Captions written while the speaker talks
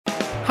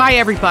Hi,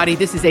 everybody.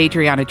 This is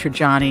Adriana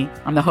Trajani.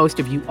 I'm the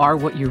host of You Are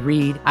What You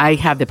Read. I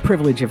have the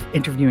privilege of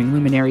interviewing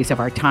luminaries of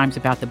our times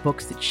about the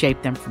books that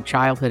shaped them from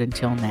childhood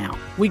until now.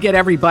 We get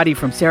everybody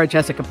from Sarah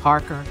Jessica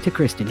Parker to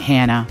Kristen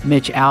Hanna,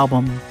 Mitch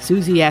Albom,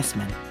 Susie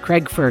Essman,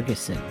 Craig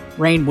Ferguson,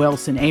 Rainn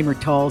Wilson, Amor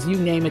Tolls, you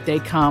name it, they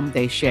come,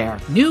 they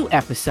share. New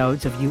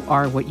episodes of You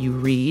Are What You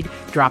Read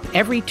drop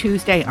every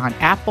Tuesday on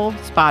Apple,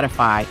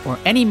 Spotify, or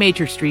any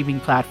major streaming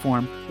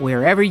platform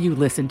wherever you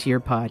listen to your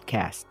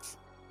podcasts.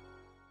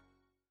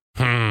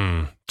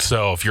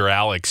 So if you're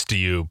Alex, do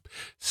you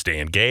stay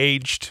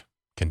engaged,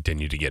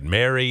 continue to get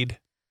married,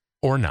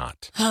 or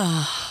not?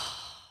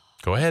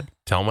 Go ahead.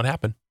 Tell them what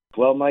happened.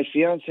 Well, my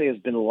fiance has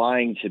been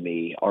lying to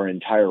me our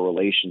entire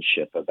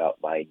relationship about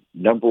my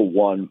number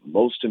one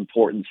most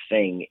important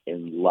thing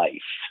in life.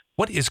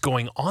 What is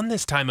going on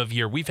this time of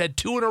year? We've had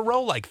 2 in a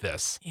row like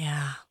this.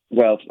 Yeah.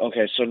 Well,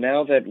 okay, so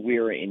now that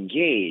we're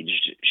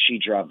engaged, she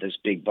dropped this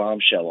big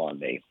bombshell on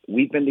me.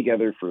 We've been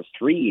together for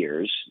 3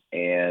 years,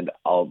 and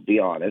I'll be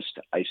honest,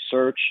 I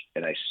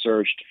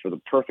searched for the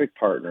perfect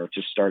partner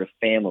to start a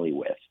family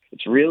with.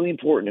 It's really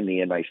important to me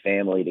and my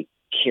family to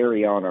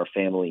carry on our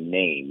family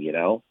name, you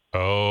know?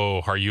 Oh,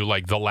 are you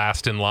like the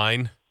last in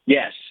line?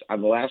 Yes,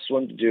 I'm the last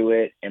one to do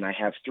it, and I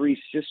have 3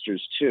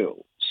 sisters,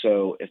 too.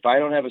 So if I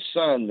don't have a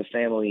son, the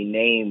family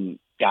name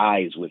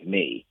dies with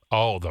me.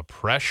 Oh, the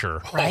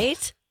pressure.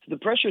 Right? The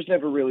pressure's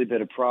never really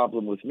been a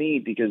problem with me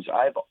because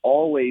I've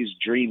always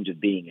dreamed of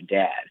being a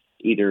dad,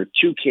 either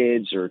 2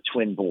 kids or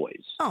twin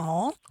boys.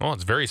 Oh. Oh,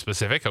 it's very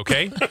specific.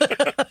 Okay.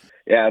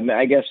 Yeah,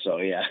 I guess so,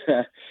 yeah.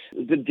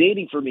 The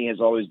dating for me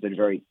has always been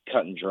very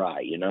cut and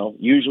dry, you know?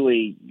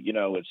 Usually,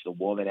 it's the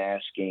woman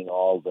asking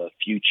all the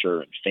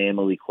future and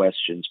family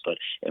questions, but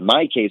in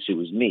my case, it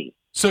was me.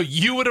 So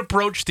you would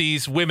approach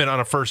these women on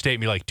a first date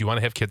and be like, do you want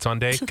to have kids one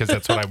day? Because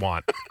that's what I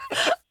want.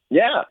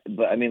 Yeah,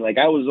 but I mean,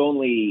 I was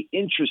only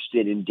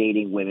interested in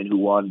dating women who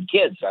wanted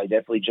kids. I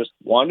definitely just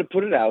wanted to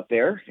put it out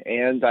there,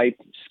 and I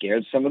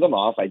scared some of them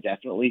off. I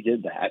definitely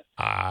did that.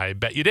 I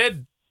bet you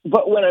did.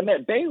 But when I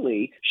met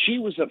Bailey, she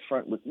was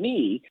upfront with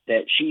me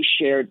that she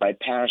shared my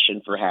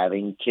passion for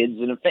having kids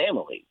and a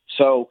family.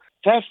 So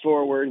fast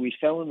forward, we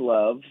fell in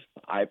love.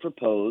 I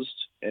proposed,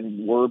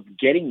 and we're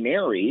getting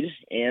married,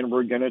 and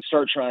we're going to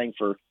start trying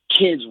for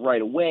kids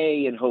right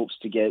away in hopes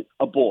to get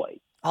a boy.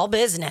 All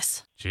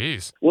business.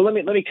 Jeez. Well, let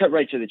me cut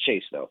right to the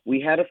chase, though. We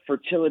had a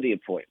fertility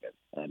appointment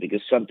because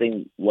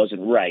something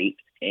wasn't right,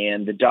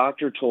 and the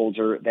doctor told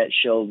her that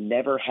she'll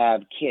never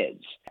have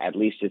kids. At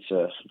least it's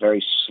a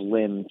very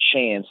slim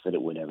chance that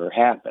it would ever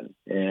happen.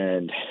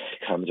 And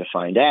come to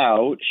find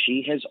out,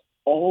 she has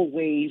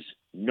always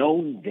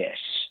known this.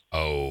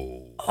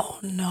 Oh,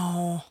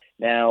 no.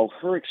 Now,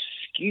 her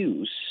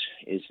excuse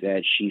is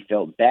that she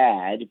felt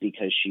bad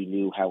because she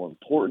knew how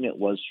important it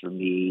was for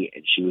me,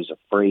 and she was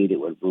afraid it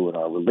would ruin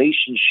our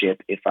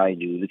relationship if I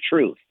knew the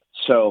truth.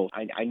 So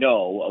I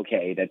know,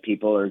 okay, that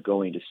people are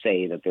going to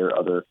say that there are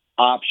other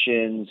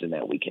options and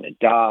that we can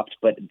adopt,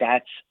 but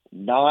that's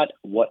not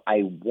what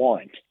I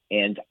want.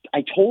 And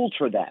I told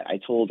her that. I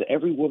told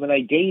every woman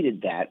I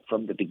dated that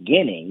from the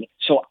beginning.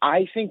 So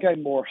I think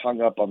I'm more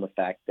hung up on the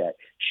fact that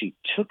she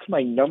took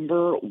my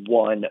number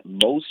one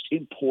most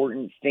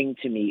important thing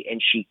to me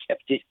and she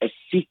kept it a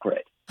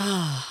secret.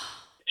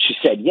 She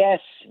said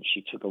yes, and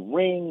she took a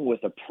ring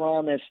with a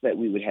promise that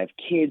we would have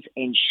kids,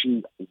 and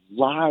she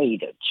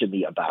lied to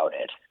me about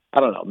it. I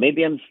don't know.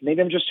 Maybe I'm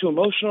just too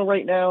emotional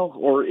right now,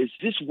 or is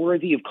this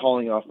worthy of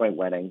calling off my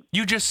wedding?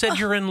 You just said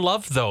you're in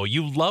love, though.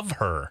 You love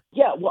her.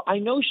 Yeah, well, I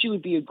know she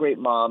would be a great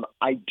mom.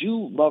 I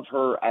do love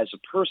her as a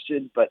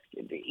person, but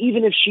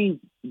even if she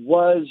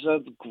was a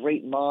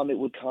great mom, it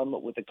would come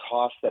with a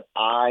cost that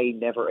I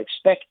never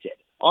expected.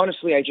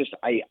 Honestly,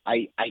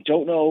 I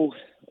don't know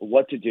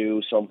what to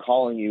do, so I'm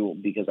calling you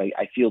because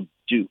I feel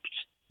duped.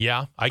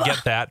 Yeah, I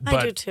get that, but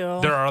I do too.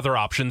 There are other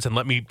options, and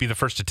let me be the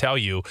first to tell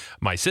you,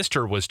 my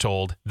sister was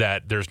told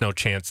that there's no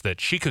chance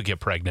that she could get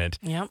pregnant.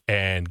 Yep.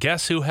 And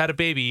guess who had a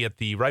baby at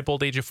the ripe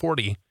old age of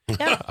 40?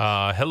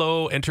 Yeah.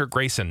 Hello, enter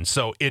Grayson.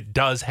 So it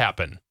does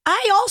happen.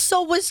 I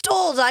also was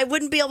told I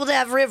wouldn't be able to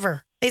have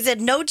River. They said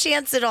no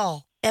chance at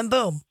all. And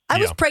boom. I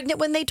was pregnant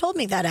when they told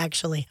me that,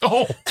 actually.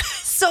 Oh.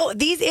 So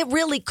it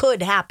really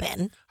could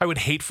happen. I would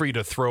hate for you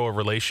to throw a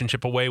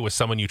relationship away with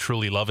someone you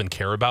truly love and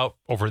care about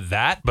over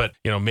that. But,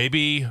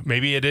 maybe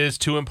it is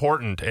too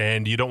important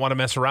and you don't want to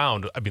mess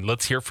around. I mean,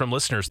 let's hear from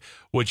listeners.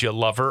 Would you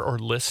love her or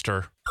list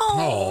her?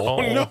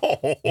 Oh,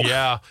 no.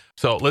 Yeah.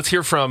 So let's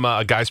hear from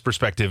a guy's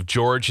perspective.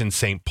 George in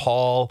St.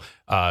 Paul.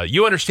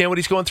 You understand what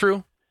he's going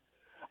through?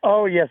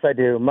 Oh, yes, I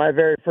do. My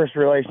very first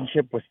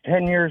relationship was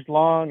 10 years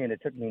long, and it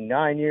took me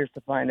 9 years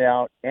to find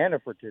out, and a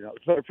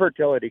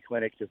fertility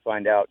clinic to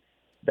find out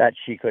that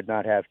she could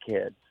not have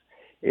kids.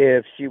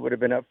 If she would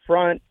have been up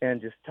front and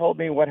just told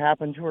me what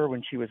happened to her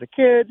when she was a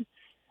kid,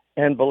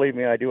 and believe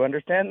me, I do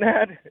understand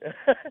that,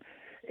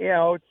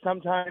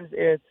 sometimes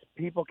it's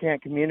people can't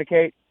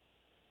communicate.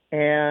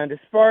 And as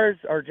far as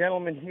our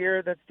gentleman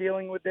here that's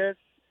dealing with this,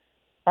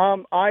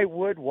 I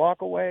would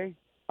walk away.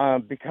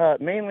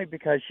 Mainly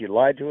because she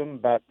lied to him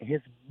about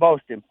his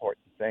most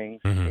important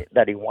things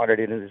that he wanted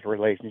in his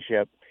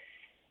relationship.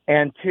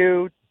 And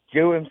 2,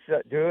 do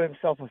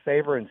himself a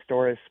favor and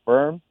store his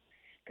sperm,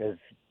 because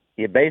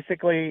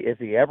basically, if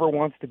he ever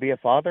wants to be a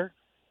father,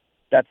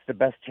 that's the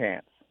best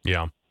chance.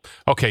 Yeah.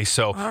 Okay,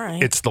 so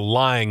right. It's the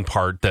lying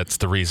part that's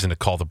the reason to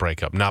call the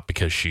breakup, not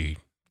because she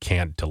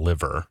can't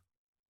deliver.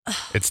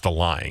 It's the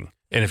lying.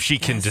 And if she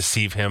can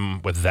deceive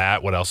him with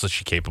that, what else is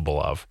she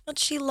capable of? But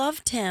she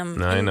loved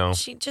him. I know.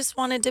 She just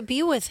wanted to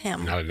be with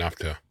him. Not enough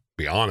to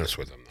be honest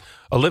with him.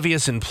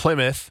 Olivia's in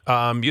Plymouth.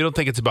 You don't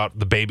think it's about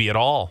the baby at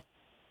all?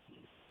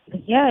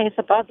 Yeah, it's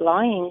about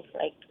lying,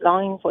 like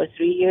lying for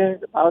 3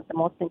 years about the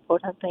most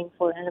important thing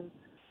for him.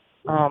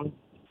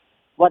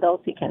 What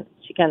else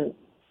she can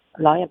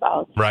lie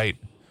about? Right.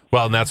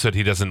 Well, and that's what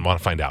he doesn't want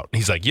to find out.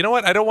 He's like, you know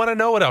what? I don't want to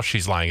know what else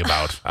she's lying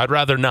about. I'd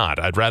rather not.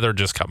 I'd rather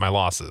just cut my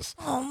losses.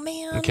 Oh,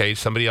 man. Okay,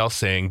 somebody else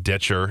saying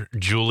Ditcher.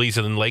 Julie's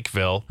in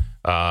Lakeville.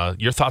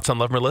 Your thoughts on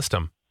Love 'Em or List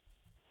 'Em?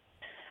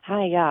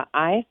 Hi, yeah.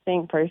 I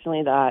think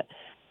personally that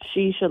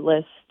she should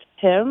list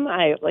him.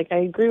 I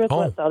agree with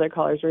what the other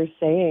callers were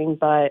saying,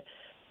 but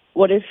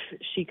what if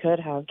she could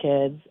have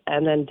kids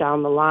and then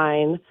down the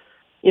line,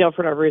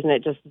 for no reason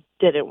it just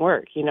didn't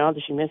work,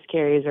 that she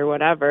miscarries or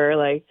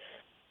whatever,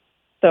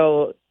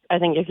 so I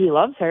think if he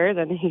loves her,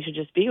 then he should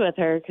just be with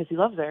her because he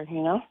loves her,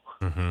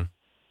 Mm-hmm.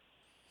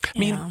 I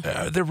mean,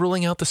 they're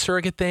ruling out the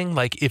surrogate thing.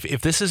 Like,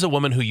 if this is a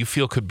woman who you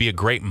feel could be a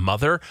great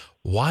mother,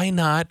 why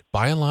not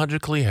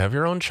biologically have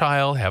your own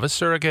child, have a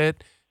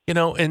surrogate,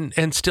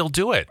 and still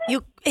do it?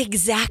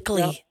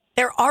 Exactly. Yep.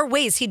 There are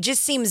ways. He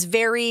just seems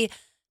very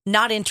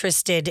not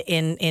interested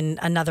in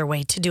another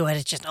way to do it.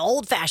 It's just an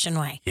old-fashioned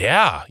way.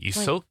 Yeah,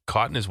 he's so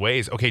caught in his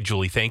ways. Okay,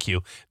 Julie, thank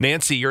you.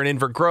 Nancy, you're in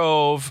Inver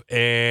Grove,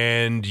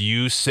 and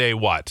you say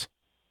what?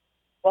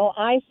 Well,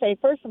 I say,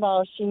 first of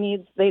all,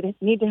 they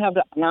need to have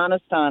an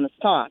honest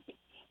talk.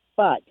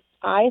 But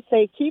I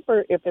say keep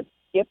her, if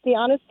the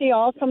honesty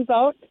all comes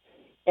out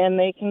and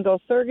they can go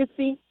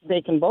surrogacy,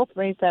 they can both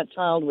raise that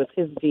child with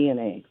his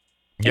DNA.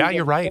 Yeah,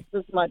 you're right.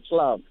 Just as much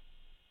love.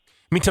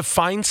 I mean, to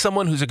find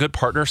someone who's a good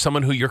partner,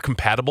 someone who you're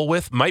compatible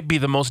with, might be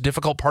the most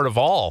difficult part of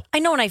all. I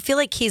know, and I feel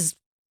like he's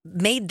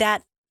made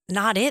that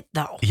not it,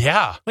 though.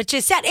 Yeah. Which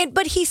is sad.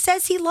 But he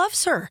says he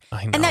loves her.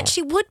 I know. And that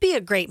she would be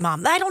a great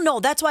mom. I don't know.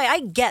 That's why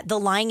I get the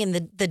lying and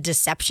the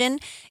deception.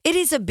 It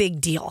is a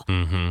big deal.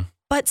 Mm-hmm.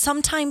 But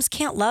sometimes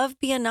can't love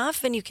be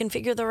enough and you can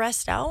figure the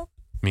rest out?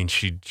 I mean,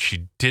 she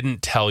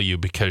didn't tell you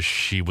because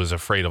she was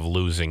afraid of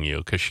losing you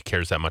because she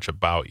cares that much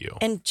about you.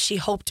 And she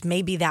hoped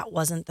maybe that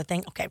wasn't the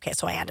thing. Okay,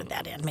 so I added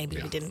that in. Maybe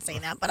we didn't say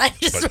that, but I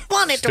just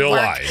wanted to work. Still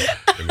lied.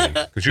 I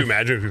mean, could you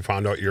imagine if you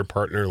found out your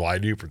partner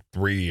lied to you for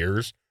 3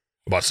 years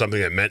about something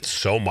that meant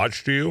so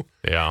much to you?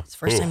 Yeah. It's the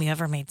first time you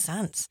ever made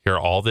sense. Here,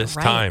 all this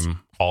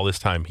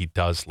time, he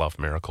does love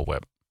Miracle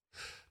Whip.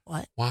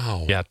 What?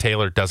 Wow. Yeah,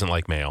 Taylor doesn't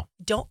like mayo.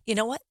 You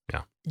know what?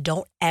 Yeah.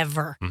 Don't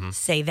ever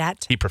say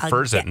that. He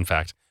prefers it, in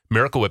fact.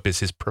 Miracle Whip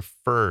is his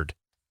preferred.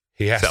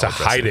 He has to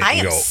hide it. I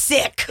am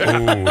sick.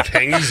 Ooh,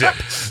 tangy zip.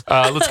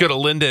 Let's go to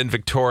Linda in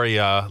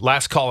Victoria.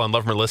 Last call on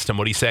Love 'Em or List 'Em.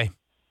 What do you say?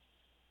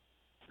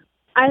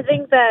 I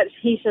think that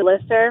he should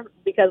list her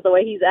because the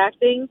way he's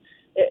acting,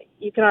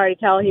 you can already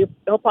tell he'll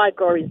probably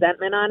grow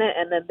resentment on it,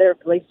 and then their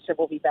relationship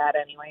will be bad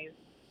anyways.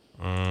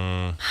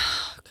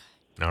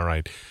 All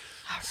right.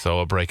 So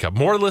a breakup.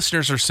 More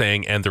listeners are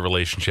saying end the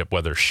relationship,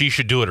 whether she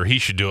should do it or he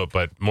should do it,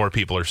 but more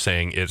people are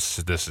saying this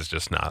is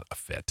just not a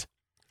fit.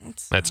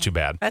 That's too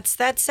bad. That's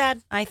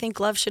sad. I think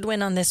love should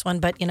win on this one,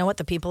 but you know what?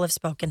 The people have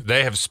spoken.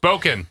 They have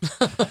spoken.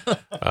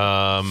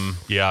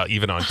 Yeah,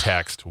 even on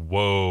text.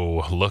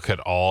 Whoa, look at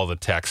all the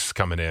texts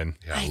coming in.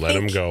 Yeah, let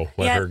him go.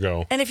 Let her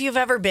go. And if you've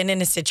ever been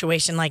in a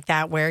situation like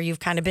that where you've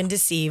kind of been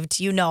deceived,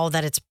 you know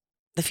that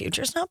the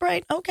future's not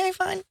bright. Okay,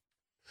 fine.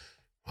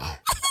 Wow.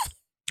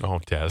 Oh,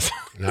 Des.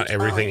 Not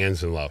everything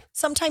ends in love.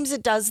 Sometimes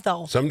it does,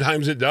 though.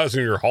 Sometimes it does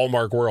in your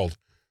Hallmark world.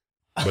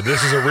 But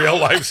this is a real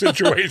life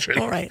situation.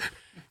 All right.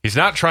 He's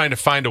not trying to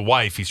find a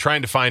wife. He's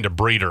trying to find a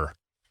breeder.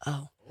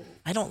 Oh,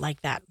 I don't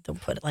like that. Don't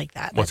put it like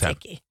that. What's That's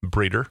that? icky.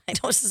 Breeder? I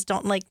just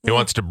don't like. He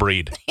wants to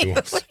breed. He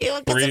wants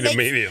to breed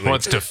immediately. He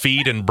wants to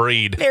feed and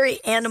breed. Very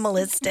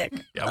animalistic.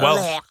 Yeah,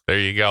 well, there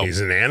you go. He's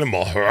an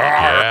animal.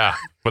 Yeah,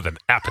 with an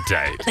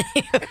appetite.